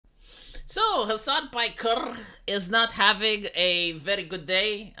So, Hassan Piker is not having a very good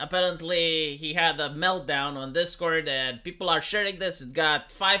day. Apparently, he had a meltdown on Discord, and people are sharing this. It got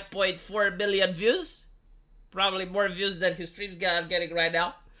 5.4 million views. Probably more views than his streams are getting right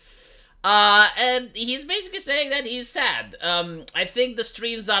now. And he's basically saying that he's sad. I think the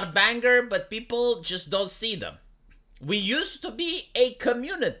streams are banger, but people just don't see them. We used to be a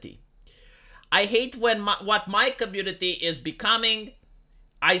community. I hate when what my community is becoming.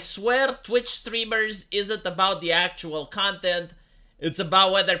 I swear Twitch streamers isn't about the actual content. It's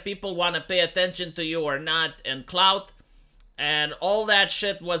about whether people want to pay attention to you or not, and clout. And all that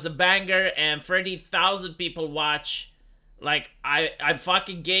shit was a banger, and 30,000 people watch. Like, I'm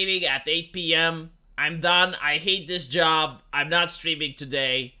fucking gaming at 8 p.m. I'm done. I hate this job. I'm not streaming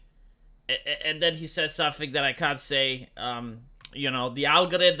today. And then he says something that I can't say. You know, the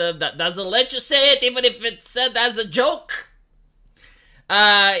algorithm that doesn't let you say it, even if it's said as a joke.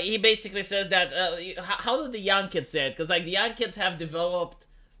 He basically says that, how do the young kids say it? Because, like, the young kids have developed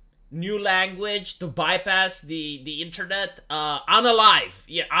new language to bypass the internet. Unalive.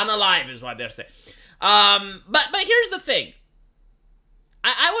 Yeah, unalive is what they're saying. But here's the thing.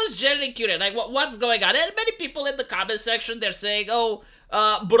 I was genuinely curious, like, what's going on? And many people in the comment section, they're saying, oh,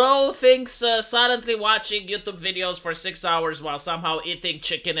 bro thinks silently watching YouTube videos for 6 hours while somehow eating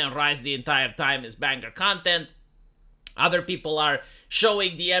chicken and rice the entire time is banger content. Other people are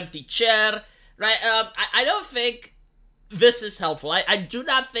showing the empty chair, right? I don't think this is helpful. I do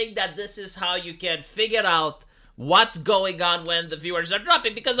not think that this is how you can figure out what's going on when the viewers are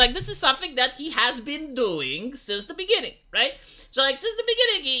dropping, because, like, this is something that he has been doing since the beginning, right? So, like, since the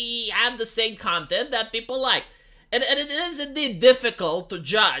beginning, he had the same content that people like. And it is indeed difficult to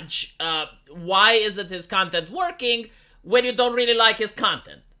judge why isn't his content working when you don't really like his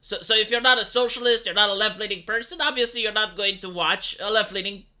content. So if you're not a socialist, you're not a left-leaning person, obviously you're not going to watch a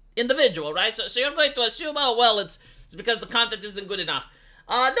left-leaning individual, right? So you're going to assume, oh, well, it's because the content isn't good enough.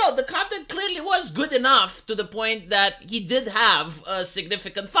 No, the content clearly was good enough to the point that he did have a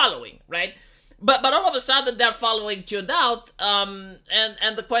significant following, right? But all of a sudden that following tuned out,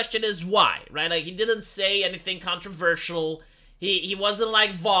 and the question is why, right? Like, he didn't say anything controversial. He wasn't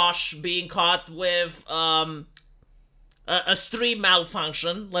like Vosh being caught with a stream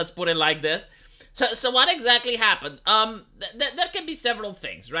malfunction, let's put it like this. So what exactly happened? There can be several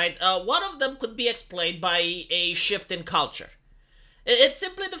things, right? One of them could be explained by a shift in culture. It's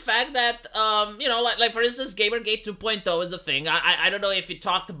simply the fact that, you know, like for instance, Gamergate 2.0 is a thing. I don't know if he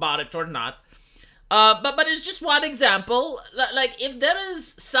talked about it or not. But it's just one example. Like, if there is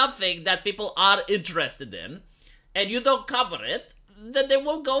something that people are interested in, and you don't cover it, then they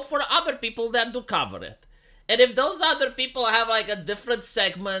will go for other people that do cover it. And if those other people have, like, a different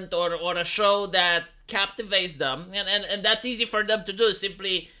segment or a show that captivates them, and that's easy for them to do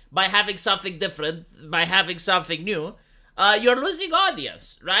simply by having something different, by having something new, you're losing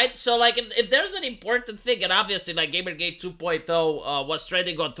audience, right? So, like, if there's an important thing, and obviously, like, Gamergate 2.0 was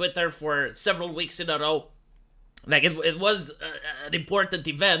trending on Twitter for several weeks in a row, like, it was an important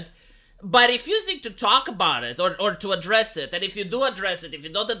event, by refusing to talk about it or to address it, and if you do address it, if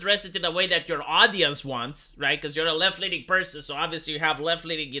you don't address it in a way that your audience wants, right, because you're a left-leaning person, so obviously you have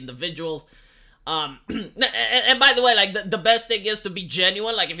left-leaning individuals, and by the way, like, the best thing is to be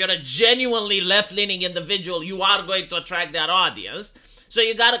genuine. Like, if you're a genuinely left-leaning individual, you are going to attract that audience, so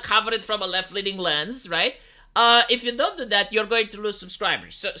you gotta cover it from a left-leaning lens, right? If you don't do that, you're going to lose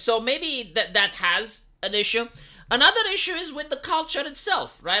subscribers, so maybe that has an issue. Another issue is with the culture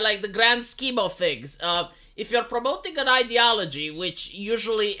itself, right? Like, the grand scheme of things. If you're promoting an ideology, which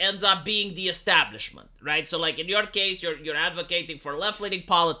usually ends up being the establishment, right? So, like, in your case, you're advocating for left-leaning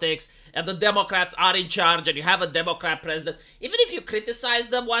politics, and the Democrats are in charge, and you have a Democrat president. Even if you criticize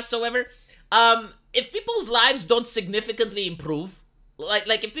them whatsoever, if people's lives don't significantly improve,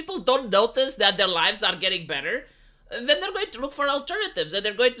 like if people don't notice that their lives are getting better, then they're going to look for alternatives, and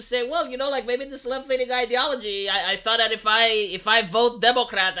they're going to say, well, you know, like, maybe this left-leaning ideology, I thought that if I vote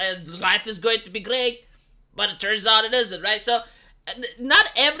Democrat, life is going to be great, but it turns out it isn't, right? So, not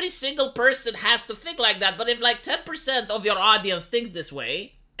every single person has to think like that, but if, like, 10% of your audience thinks this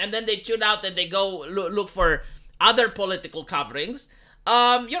way, and then they tune out and they go look for other political coverings,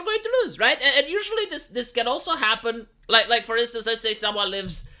 you're going to lose, right? And usually this can also happen, like for instance, let's say someone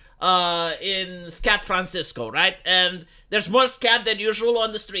lives in Scat Francisco, right? And there's more scat than usual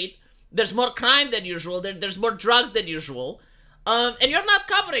on the street. There's more crime than usual. There's more drugs than usual. And you're not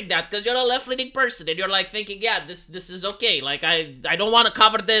covering that because you're a left-leaning person. And you're like thinking, yeah, this is okay. Like, I don't want to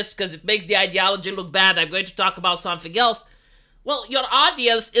cover this because it makes the ideology look bad. I'm going to talk about something else. Well, your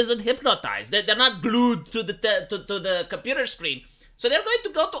audience isn't hypnotized. They're not glued to the computer screen. So they're going to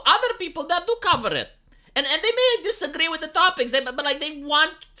go to other people that do cover it. And they may disagree with the topics, but like they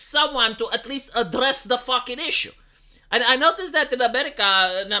want someone to at least address the fucking issue. And I noticed that in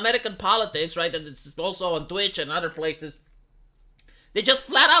America, in American politics, right, and it's also on Twitch and other places, they just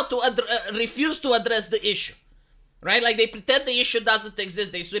flat out refuse to address the issue, right? Like they pretend the issue doesn't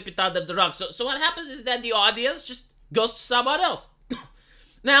exist, they sweep it under the rug. So what happens is that the audience just goes to someone else.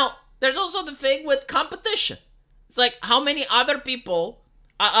 Now, there's also the thing with competition. It's like how many other people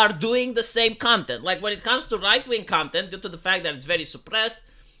are doing the same content. Like when it comes to right-wing content, due to the fact that it's very suppressed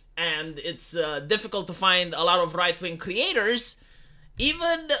and it's difficult to find a lot of right-wing creators,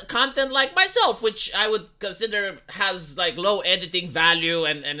 even content like myself, which I would consider has like low editing value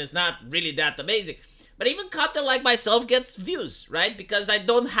and is not really that amazing. But even content like myself gets views, right? Because I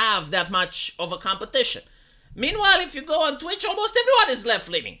don't have that much of a competition. Meanwhile, if you go on Twitch, almost everyone is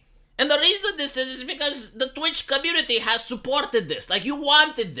left-leaning. And the reason this is because the Twitch community has supported this. Like, you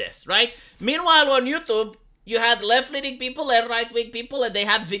wanted this, right? Meanwhile, on YouTube, you had left-leaning people and right-wing people, and they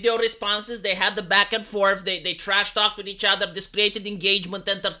had video responses, they had the back and forth, they trash-talked with each other, this created engagement,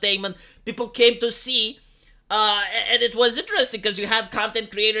 entertainment, people came to see, and it was interesting, because you had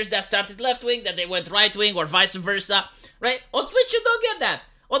content creators that started left-wing, that they went right-wing, or vice versa, right? On Twitch, you don't get that.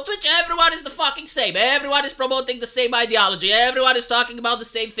 On Twitch, everyone is the fucking same. Everyone is promoting the same ideology. Everyone is talking about the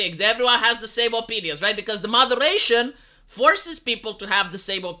same things. Everyone has the same opinions, right? Because the moderation forces people to have the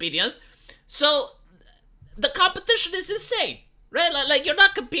same opinions. So, the competition is insane, right? Like you're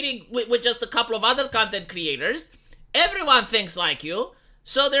not competing with just a couple of other content creators. Everyone thinks like you.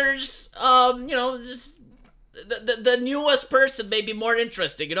 So there's, you know, just the newest person may be more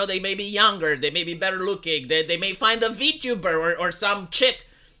interesting. You know, they may be younger. They may be better looking. They may find a VTuber or some chick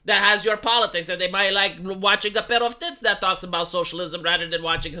that has your politics, and they might like watching a pair of tits that talks about socialism rather than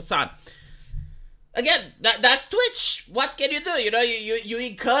watching Hassan. Again, that's Twitch. What can you do? You know, you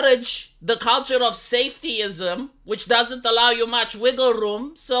encourage the culture of safetyism, which doesn't allow you much wiggle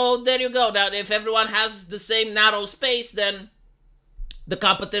room. So there you go. Now, if everyone has the same narrow space, then the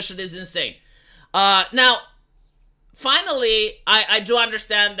competition is insane. Now, finally, I do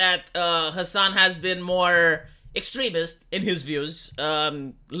understand that Hassan has been more extremist in his views.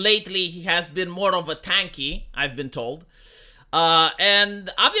 Lately, he has been more of a tanky, I've been told. And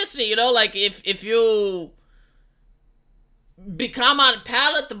obviously, you know, like if you become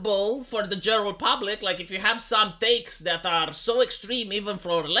unpalatable for the general public, like if you have some takes that are so extreme even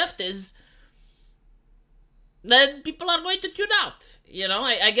for leftists, then people are going to tune out. You know,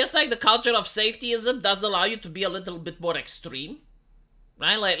 I guess like the culture of safetyism does allow you to be a little bit more extreme.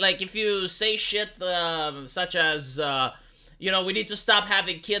 Right? Like if you say shit such as, you know, we need to stop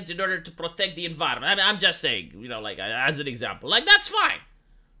having kids in order to protect the environment. I mean, I'm just saying, you know, like as an example. Like, that's fine.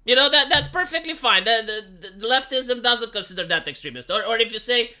 You know, that's perfectly fine. The leftism doesn't consider that extremist. Or if you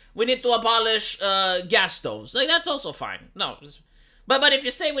say we need to abolish gas stoves, like that's also fine. No. But if you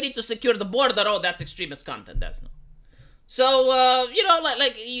say we need to secure the border, oh, that's extremist content. That's no. So, you know,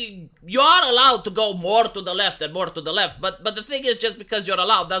 like you are allowed to go more to the left and more to the left. But the thing is, just because you're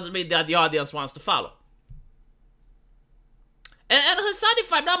allowed doesn't mean that the audience wants to follow. And Hassan,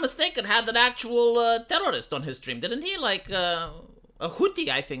 if I'm not mistaken, had an actual terrorist on his stream, didn't he? Like, a Houthi,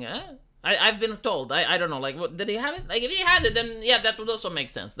 I think, I've been told. I don't know, like, what, did he have it? Like, if he had it, then, yeah, that would also make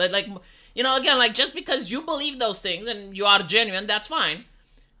sense. Like, you know, again, like, just because you believe those things and you are genuine, that's fine.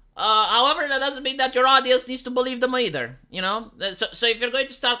 However, that doesn't mean that your audience needs to believe them either, you know? So if you're going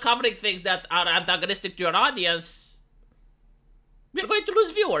to start covering things that are antagonistic to your audience, you're going to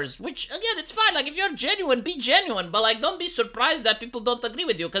lose viewers, which, again, it's fine. Like, if you're genuine, be genuine, but, like, don't be surprised that people don't agree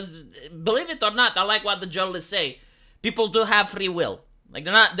with you, because, believe it or not, I like what the journalists say, people do have free will. Like,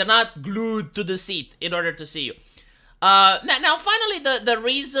 they're not glued to the seat in order to see you. Now, finally, the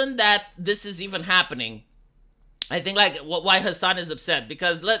reason that this is even happening, I think, like, why Hassan is upset,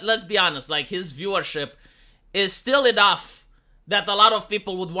 because let's be honest, like, his viewership is still enough that a lot of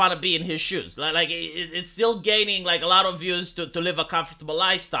people would want to be in his shoes. Like, it's still gaining, like, a lot of views to live a comfortable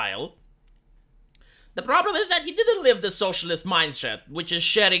lifestyle. The problem is that he didn't live the socialist mindset, which is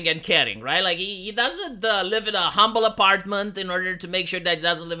sharing and caring, right? Like, he doesn't live in a humble apartment in order to make sure that he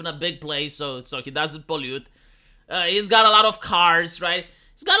doesn't live in a big place so he doesn't pollute. He's got a lot of cars, right?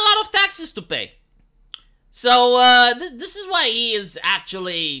 He's got a lot of taxes to pay. So, this is why he is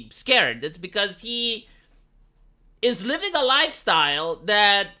actually scared. It's because he is living a lifestyle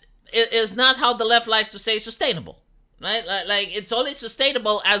that is not how the left likes to say sustainable, right? Like, it's only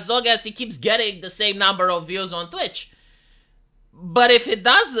sustainable as long as he keeps getting the same number of views on Twitch. But if it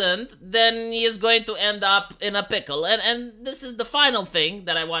doesn't, then he is going to end up in a pickle. And this is the final thing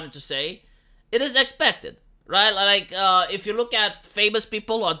that I wanted to say. It is expected. right? Like, if you look at famous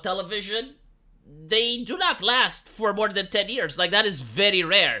people on television, they do not last for more than 10 years. Like, that is very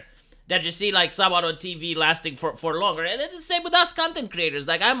rare that you see, like, someone on TV lasting for longer. And it's the same with us content creators.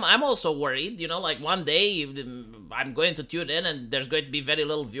 Like, I'm also worried, you know, like, one day I'm going to tune in and there's going to be very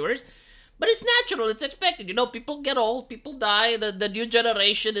little viewers. But it's natural, it's expected. You know, people get old, people die. The new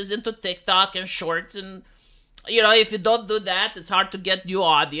generation is into TikTok and shorts. And, you know, if you don't do that, it's hard to get new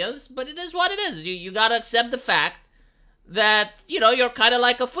audience. But it is what it is. You gotta accept the fact that, you know, you're kind of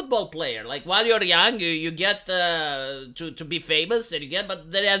like a football player. Like, while you're young, you get to be famous, and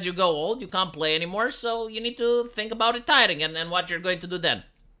but then as you go old, you can't play anymore. So you need to think about retiring and what you're going to do then.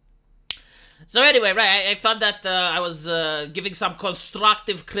 So anyway, right, I found that I was giving some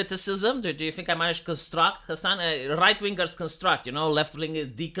constructive criticism. Do you think I managed to construct, Hassan? Right-wingers construct, you know,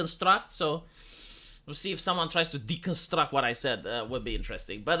 left-wingers deconstruct. So we'll see if someone tries to deconstruct what I said. Would be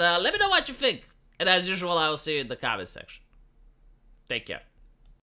interesting. But let me know what you think. And as usual, I will see you in the comment section. Take care.